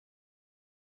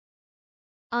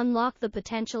Unlock the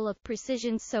potential of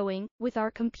precision sewing with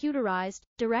our computerized,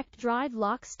 direct-drive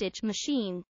lock-stitch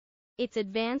machine. Its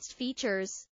advanced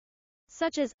features,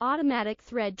 such as automatic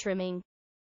thread trimming,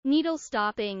 needle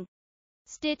stopping,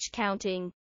 stitch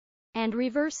counting, and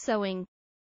reverse sewing,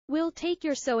 will take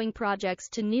your sewing projects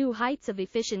to new heights of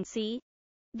efficiency.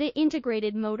 The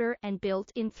integrated motor and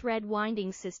built-in thread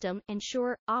winding system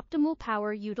ensure optimal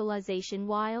power utilization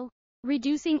while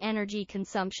reducing energy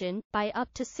consumption by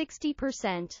up to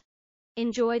 60%.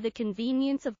 Enjoy the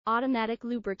convenience of automatic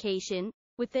lubrication,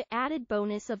 with the added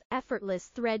bonus of effortless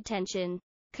thread tension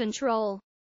control.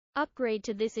 Upgrade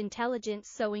to this intelligent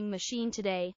sewing machine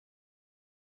today.